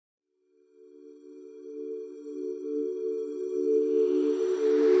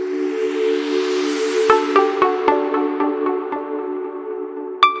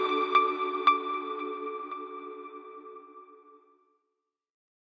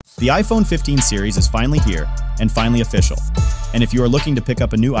The iPhone 15 series is finally here and finally official. And if you are looking to pick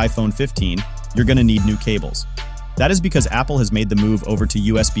up a new iPhone 15, you're going to need new cables. That is because Apple has made the move over to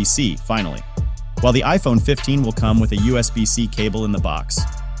USB-C finally. While the iPhone 15 will come with a USB-C cable in the box,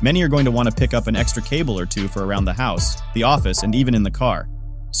 many are going to want to pick up an extra cable or two for around the house, the office, and even in the car.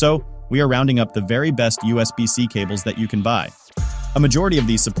 So, we are rounding up the very best USB-C cables that you can buy. A majority of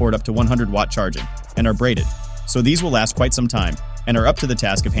these support up to 100-watt charging and are braided, so these will last quite some time and are up to the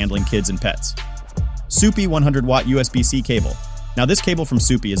task of handling kids and pets. Soupy 100-watt USB-C cable. Now this cable from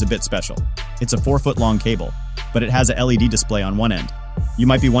Soupy is a bit special. It's a 4-foot-long cable, but it has a LED display on one end. You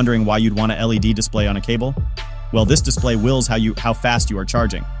might be wondering why you'd want a LED display on a cable. Well, this display wills how fast you are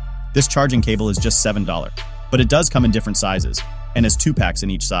charging. This charging cable is just $7, but it does come in different sizes and has 2 packs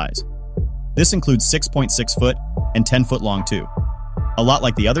in each size. This includes 6.6-foot and 10-foot long too. A lot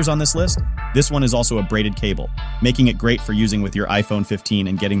like the others on this list, this one is also a braided cable, making it great for using with your iPhone 15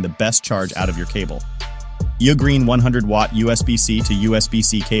 and getting the best charge out of your cable. UGREEN 100-watt USB-C to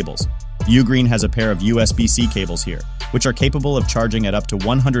USB-C cables. UGREEN has a pair of USB-C cables here, which are capable of charging at up to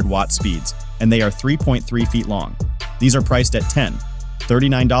 100-watt speeds, and they are 3.3 feet long. These are priced at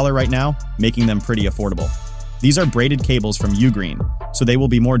 $39 right now, making them pretty affordable. These are braided cables from UGREEN, so they will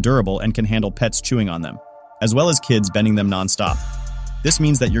be more durable and can handle pets chewing on them, as well as kids bending them non-stop. This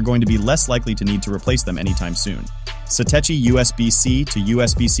means that you're going to be less likely to need to replace them anytime soon. Satechi USB-C to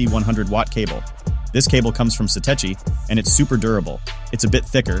USB-C 100-watt cable. This cable comes from Satechi, and it's super durable. It's a bit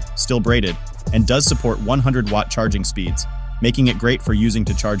thicker, still braided, and does support 100-watt charging speeds, making it great for using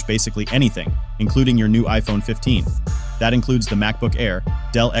to charge basically anything, including your new iPhone 15. That includes the MacBook Air,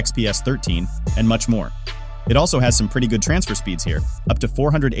 Dell XPS 13, and much more. It also has some pretty good transfer speeds here, up to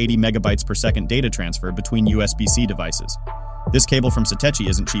 480 megabytes per second data transfer between USB-C devices. This cable from Satechi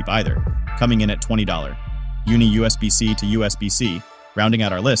isn't cheap either, coming in at $20. Uni USB-C to USB-C, rounding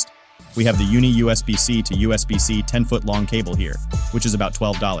out our list, we have the Uni USB-C to USB-C 10-foot long cable here, which is about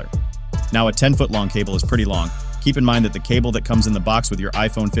 $12. Now a 10-foot long cable is pretty long. Keep in mind that the cable that comes in the box with your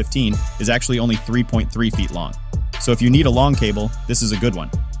iPhone 15 is actually only 3.3 feet long. So if you need a long cable, this is a good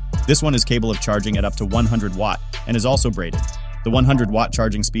one. This one is capable of charging at up to 100 watt and is also braided. The 100-watt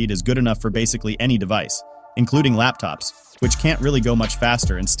charging speed is good enough for basically any device, including laptops, which can't really go much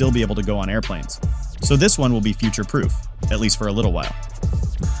faster and still be able to go on airplanes. So this one will be future-proof, at least for a little while.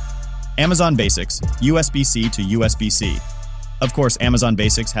 Amazon Basics, USB-C to USB-C. Of course, Amazon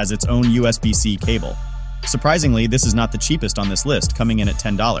Basics has its own USB-C cable. Surprisingly, this is not the cheapest on this list, coming in at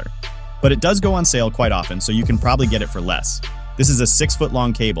 $10. But it does go on sale quite often, so you can probably get it for less. This is a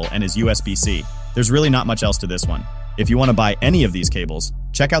 6-foot-long cable and is USB-C. There's really not much else to this one. If you want to buy any of these cables,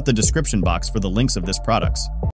 check out the description box for the links of these products.